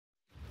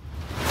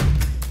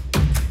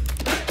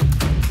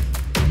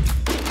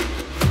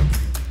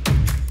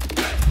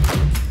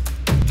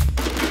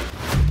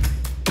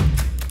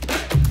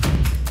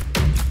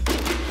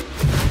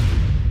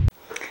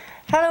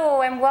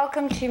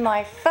welcome to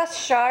my first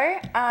show.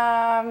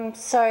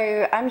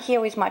 So I'm here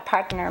with my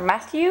partner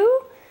Matthew.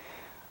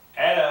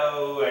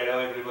 Hello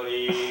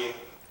everybody.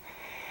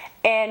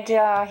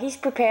 And he's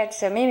prepared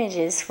some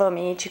images for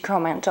me to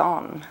comment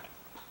on.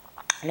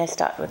 Let's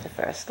start with the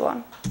first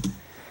one.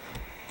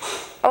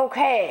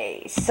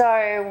 Okay,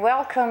 so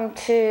welcome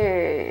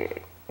to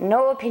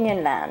No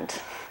Opinion Land.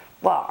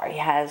 Well, it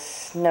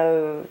has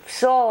no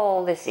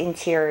soul, this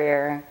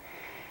interior.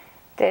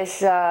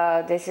 There's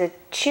a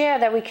chair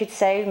that we could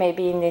save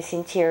maybe in this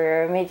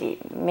interior.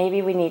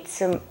 Maybe we need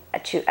to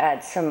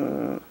add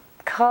some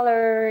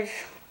colors,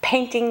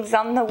 paintings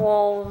on the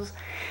walls.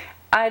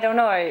 I don't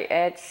know.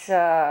 It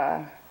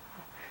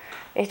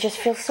just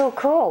feels so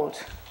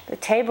cold. The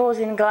table's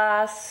in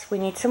glass. We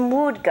need some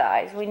wood,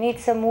 guys. We need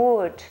some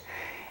wood,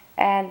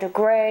 and the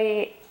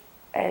grey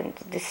and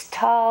these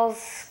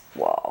tiles.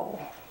 Whoa,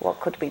 what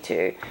could we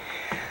do?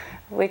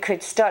 We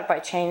could start by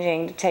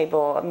changing the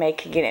table and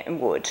making it in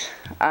wood.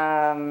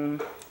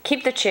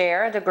 Keep the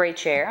chair, the grey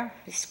chair.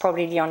 This is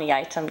probably the only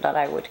item that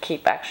I would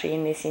keep actually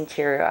in this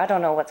interior. I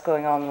don't know what's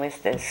going on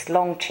with this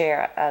long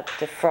chair at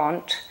the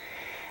front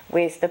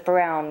with the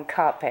brown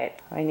carpet.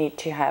 I need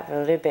to have a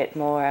little bit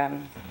more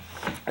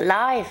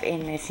life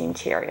in this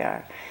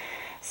interior.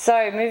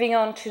 So moving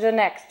on to the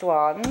next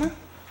one.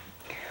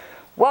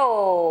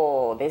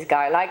 Whoa, this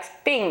guy likes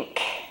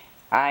pink.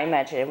 I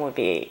imagine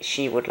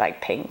she would like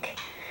pink.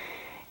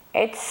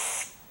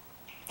 It's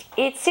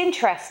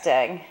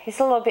interesting.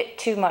 It's a little bit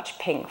too much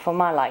pink for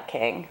my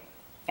liking.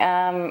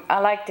 I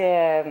like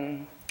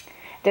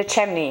the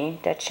chimney.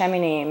 The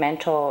chimney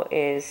mantle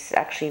is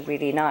actually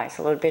really nice.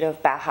 A little bit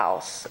of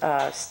Bauhaus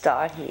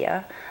style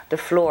here. The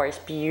floor is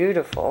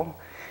beautiful,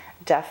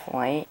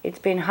 definitely. It's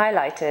been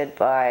highlighted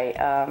by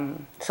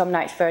some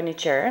nice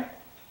furniture.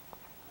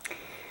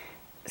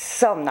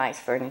 Some nice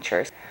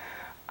furniture.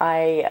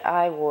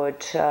 I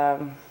would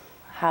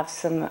have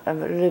a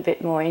little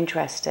bit more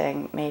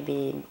interesting,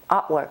 maybe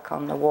artwork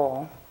on the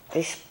wall.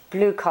 This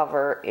blue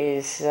cover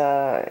is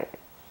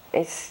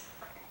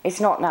it's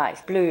not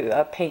nice. Blue,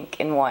 pink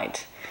and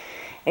white.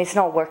 It's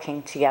not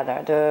working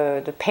together.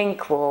 The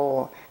pink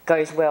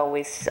goes well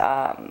with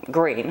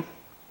green.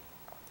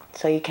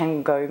 So you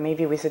can go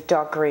maybe with a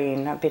dark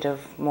green, a bit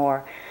of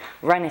more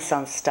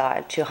Renaissance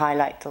style to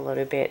highlight a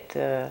little bit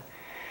the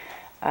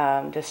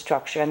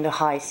structure and the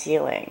high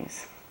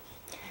ceilings.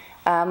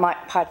 My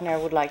partner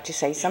would like to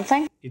say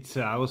something. It's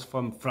a house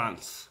from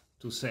France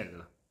to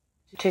sell.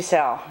 To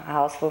sell, a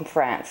house from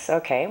France.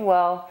 Okay,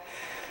 well,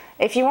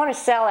 if you want to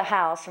sell a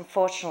house,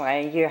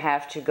 unfortunately, you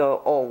have to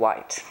go all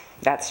white.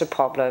 That's the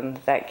problem.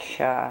 That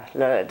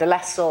the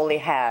less soul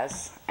it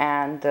has,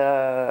 and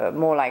the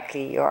more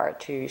likely you are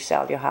to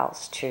sell your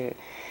house to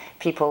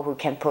people who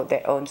can put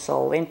their own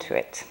soul into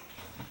it.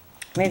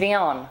 Moving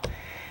on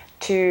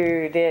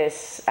to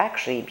this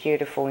actually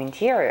beautiful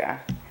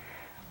interior.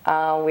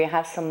 We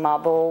have some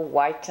marble,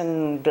 white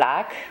and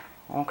black.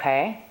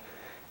 Okay,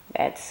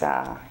 it's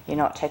you're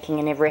not taking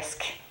any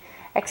risk,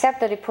 except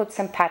that it puts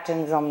some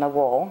patterns on the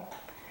wall.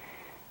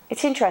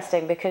 It's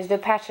interesting because the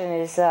pattern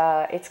is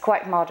it's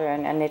quite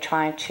modern, and they're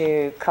trying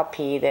to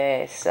copy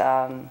this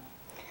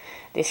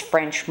these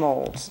French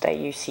molds that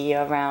you see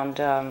around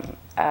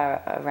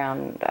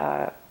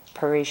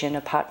Parisian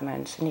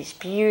apartments, and these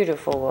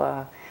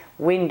beautiful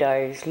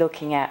windows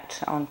looking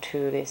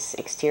onto this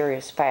exterior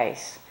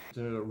space.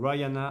 The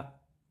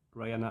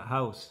Rihanna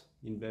house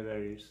in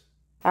Beverly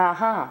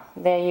Hills.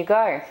 There you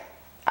go.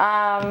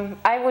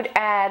 I would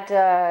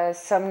add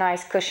some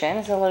nice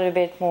cushions, a little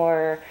bit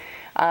more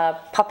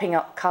popping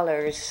up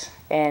colors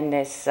in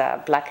this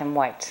black and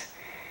white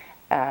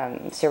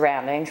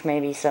surroundings.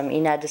 Maybe some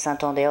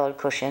Saint Andéol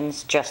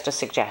cushions, just a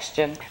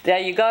suggestion. There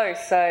you go.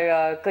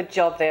 So good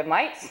job there,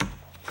 mates.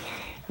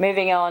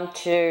 Moving on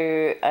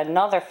to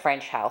another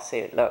French house,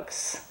 it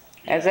looks.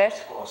 Is it?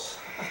 Of course.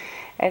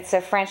 It's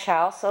a French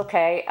house,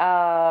 okay.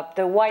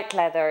 The white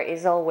leather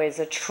is always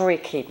a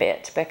tricky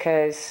bit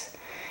because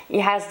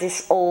it has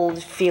this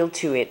old feel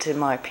to it, in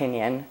my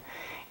opinion.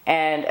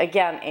 And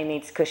again, it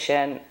needs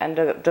cushion, and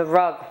the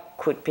rug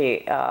could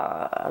be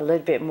a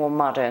little bit more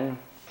modern.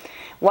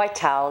 White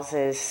tiles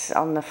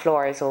on the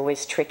floor is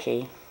always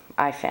tricky,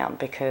 I found,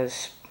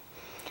 because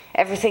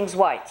everything's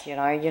white, you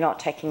know. You're not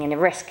taking any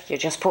risk. You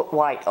just put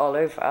white all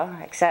over,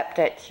 except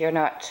that you're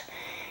not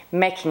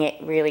making it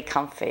really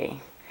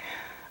comfy.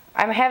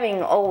 I'm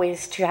having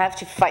always to have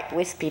to fight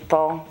with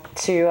people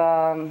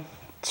to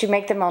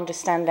make them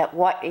understand that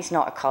white is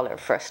not a color,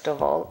 first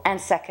of all,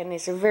 and second,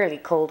 it's a really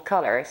cold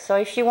color. So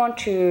if you want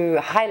to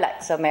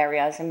highlight some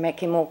areas and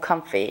make it more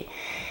comfy,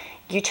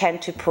 you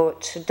tend to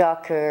put a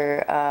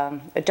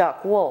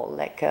dark wall,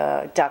 like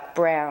a dark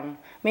brown,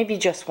 maybe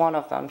just one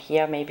of them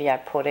here. Maybe I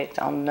put it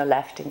on the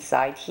left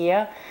inside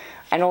here,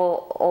 and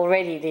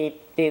already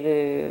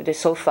the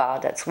sofa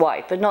that's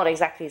white, but not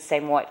exactly the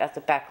same white as the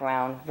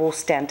background, will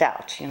stand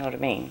out, you know what I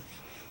mean?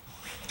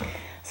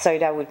 So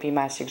that would be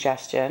my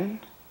suggestion.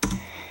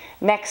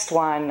 Next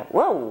one,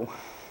 whoa,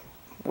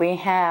 we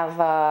have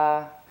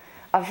a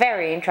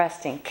very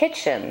interesting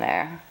kitchen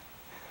there.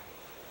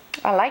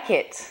 I like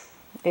it.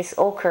 this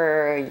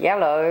ochre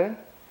yellow.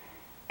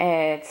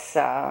 It's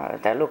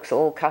that looks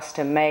all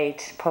custom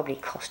made, probably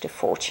cost a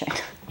fortune.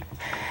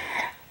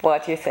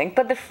 What do you think?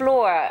 But the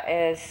floor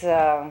is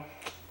a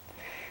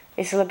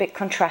little bit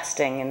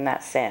contrasting in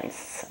that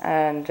sense,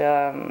 and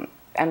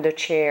the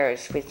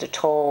chairs with the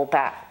tall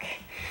back,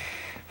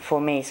 for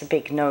me, is a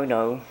big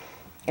no-no.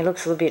 It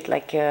looks a little bit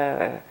like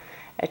a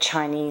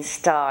Chinese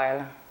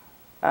style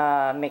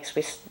mixed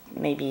with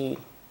maybe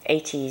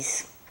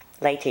 80s,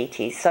 late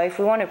 80s. So if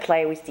we want to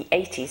play with the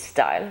 80s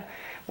style,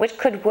 which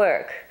could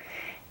work,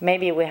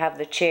 maybe we have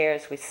the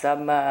chairs with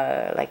some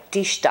like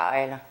dish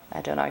style.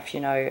 I don't know if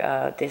you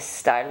know this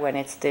style, when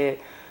it's the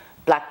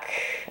black,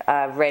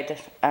 red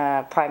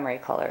primary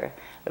color,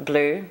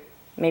 blue.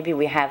 Maybe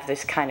we have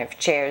this kind of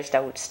chairs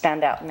that would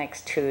stand out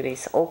next to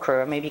this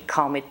ochre, or maybe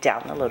calm it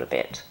down a little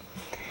bit.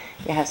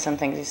 You have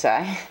something to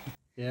say?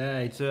 Yeah,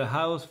 it's a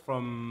house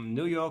from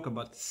New York,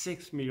 about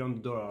 $6 million.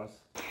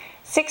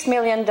 $6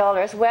 million.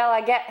 Well,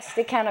 I guess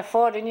they can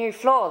afford a new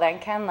floor then,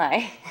 can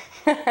they?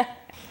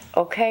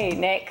 Okay,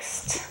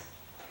 next.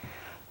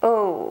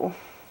 Oh,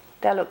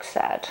 that looks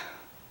sad.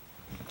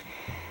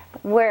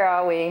 Where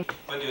are we?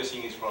 Where do you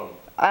think it's from?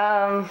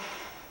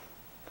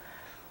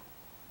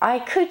 I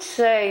could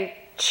say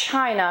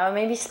China, or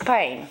maybe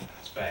Spain.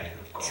 Spain,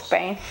 of course.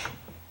 Spain.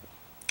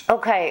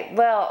 Okay,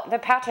 well, the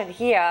pattern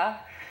here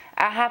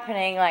are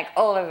happening like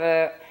all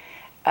over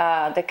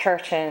the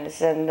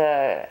curtains and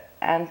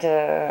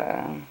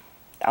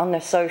on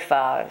the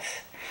sofas.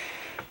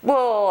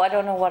 Well, I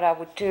don't know what I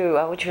would do.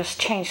 I would just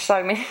change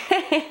so many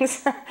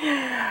things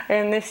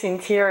in this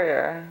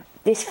interior.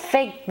 This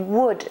fake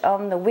wood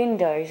on the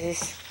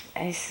windows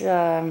it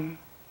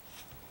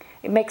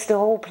makes the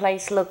whole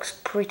place looks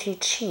pretty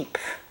cheap.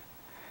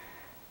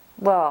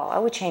 Well, I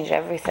would change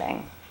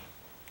everything.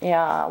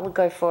 Yeah, I would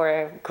go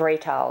for grey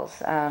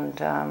tiles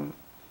and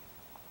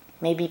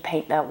maybe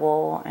paint that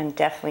wall, and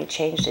definitely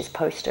change this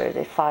poster,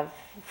 the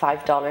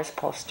 $5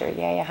 poster.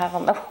 Yeah, you have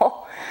on the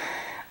wall.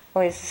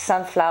 With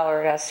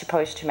sunflower that's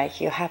supposed to make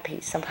you happy,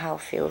 somehow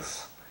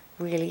feels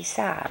really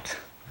sad.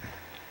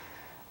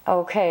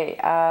 Okay,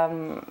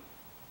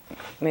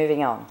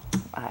 moving on.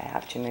 I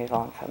have to move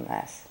on from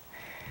this.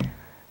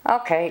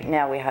 Okay,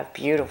 now we have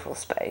beautiful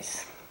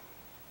space.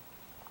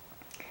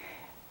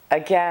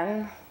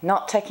 Again,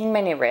 not taking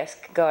many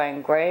risks,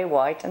 going grey,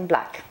 white and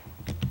black.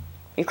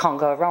 You can't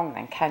go wrong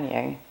then, can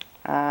you?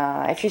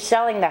 If you're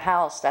selling the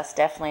house, that's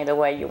definitely the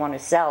way you want to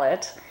sell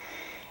it.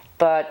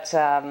 But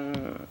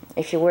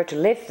if you were to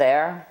live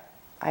there,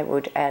 I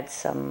would add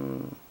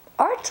some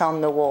art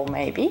on the wall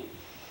maybe.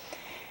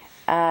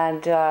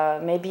 And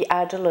maybe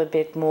add a little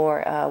bit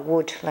more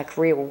wood, like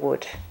real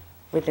wood,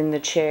 within the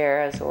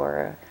chairs.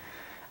 Or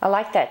I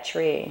like that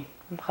tree.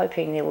 I'm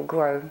hoping it will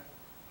grow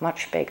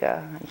much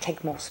bigger and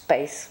take more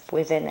space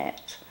within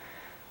it.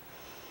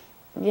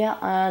 Yeah,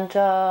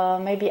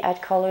 and maybe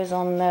add colors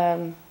on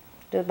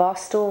the bar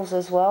stools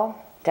as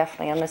well.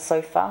 Definitely on the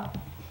sofa.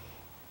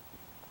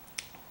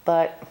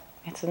 But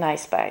it's a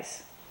nice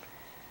space.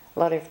 A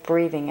lot of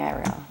breathing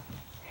area.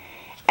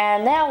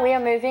 And now we are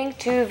moving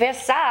to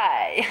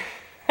Versailles.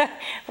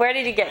 Where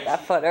did you get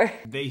that photo?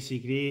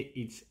 Basically,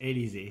 it's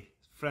Élysée,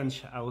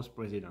 French house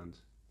president.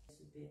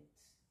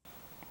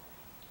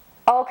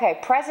 Okay,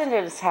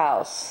 president's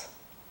house.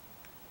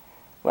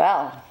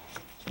 Well,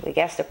 we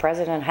guess the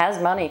president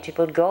has money to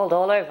put gold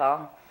all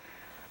over.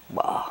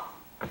 Wow.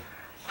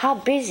 How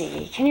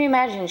busy. Can you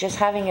imagine just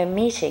having a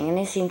meeting in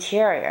this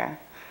interior?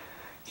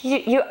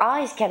 Your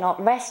eyes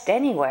cannot rest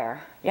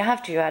anywhere. You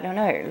have to, I don't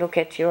know, look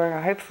at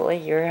your, hopefully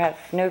you have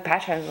no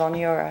patterns on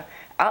your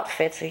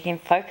outfit so you can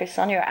focus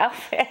on your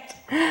outfit.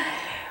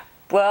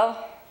 Well,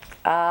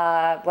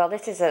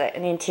 this is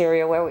an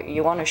interior where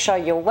you want to show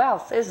your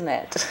wealth, isn't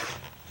it?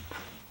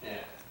 Yeah.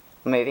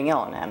 Moving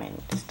on, I mean,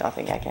 there's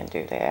nothing I can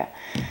do there.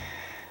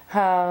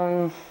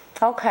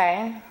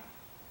 Okay.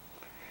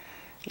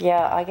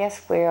 Yeah, I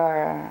guess we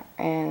are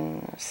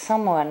in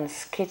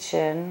someone's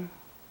kitchen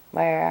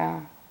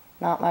where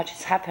not much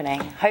is happening.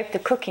 Hope the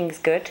cooking's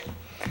good,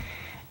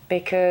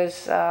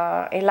 because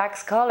it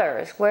lacks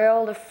colors. Where are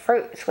all the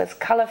fruits with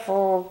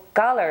colorful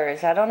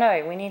colors? I don't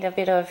know. We need a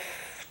bit of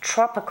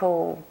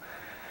tropical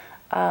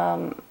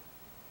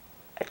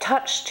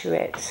touch to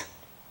it.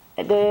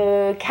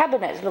 The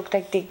cabinets look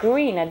like they're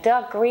green, a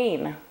dark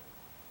green.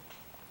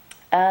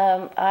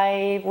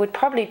 I would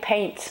probably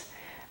paint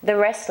the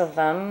rest of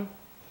them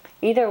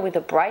either with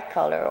a bright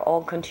color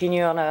or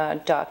continue on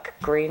a dark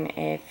green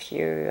if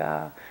you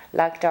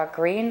like dark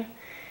green.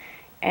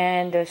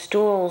 And the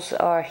stools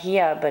are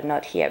here but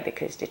not here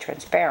because they're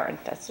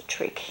transparent. That's the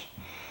trick.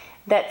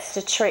 That's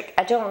the trick.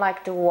 I don't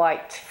like the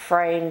white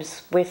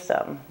frames with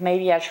them.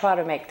 Maybe I try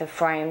to make the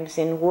frames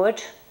in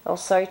wood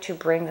also to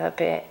bring a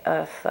bit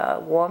of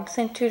warmth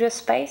into the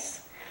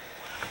space.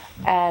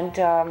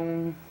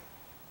 And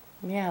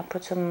yeah,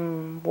 put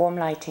some warm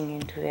lighting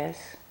into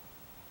this.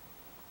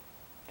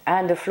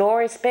 And the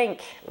floor is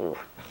pink. Ooh,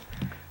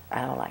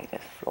 I don't like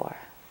this floor.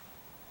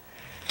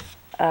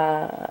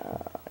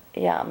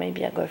 Yeah,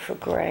 maybe I go for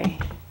grey.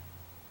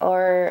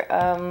 Or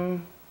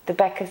the the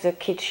back of the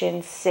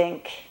kitchen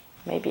sink,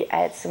 maybe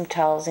add some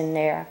tiles in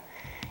there.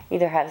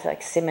 Either have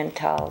like cement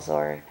tiles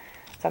or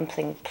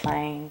something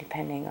plain,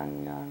 depending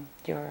on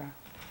your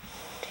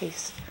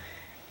taste.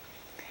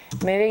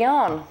 Moving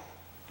on.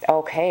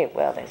 Okay,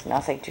 well, there's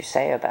nothing to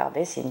say about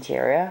this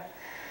interior.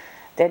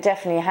 They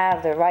definitely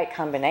have the right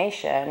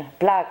combination,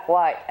 black,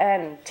 white,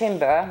 and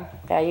timber.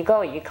 There you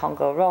go, you can't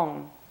go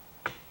wrong.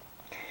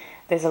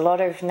 There's a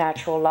lot of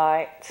natural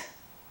light.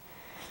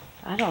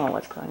 I don't know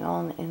what's going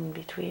on in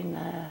between.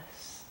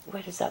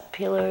 What is that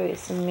pillar?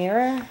 It's a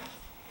mirror?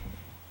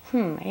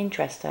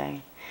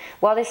 Interesting.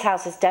 Well, this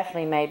house is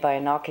definitely made by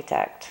an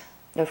architect.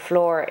 The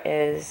floor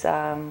is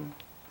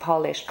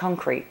polished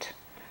concrete.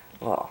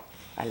 Well,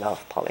 I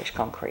love polished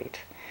concrete.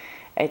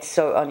 It's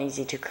so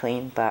uneasy to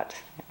clean, but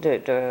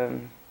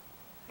the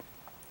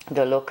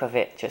look of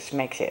it just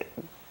makes it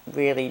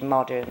really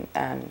modern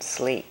and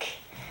sleek.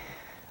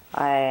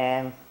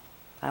 I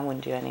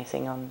wouldn't do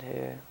anything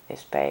onto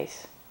this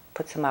base.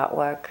 Put some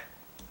artwork,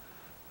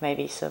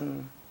 maybe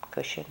some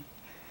cushion.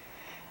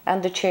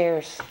 And the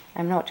chairs.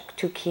 I'm not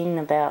too keen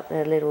about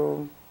the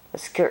little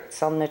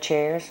skirts on the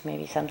chairs.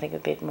 Maybe something a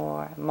bit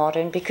more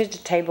modern, because the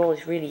table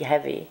is really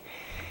heavy.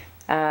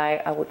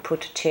 I would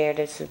put a chair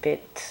that's a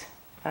bit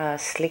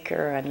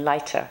slicker and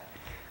lighter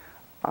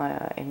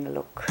in the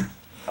look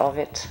of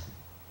it.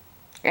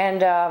 And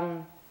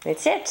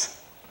that's it.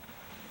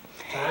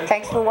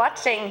 Thanks for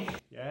watching.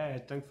 Yeah,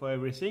 thanks for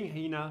everything,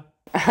 Hina.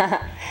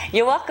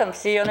 You're welcome.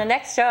 See you on the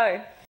next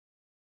show.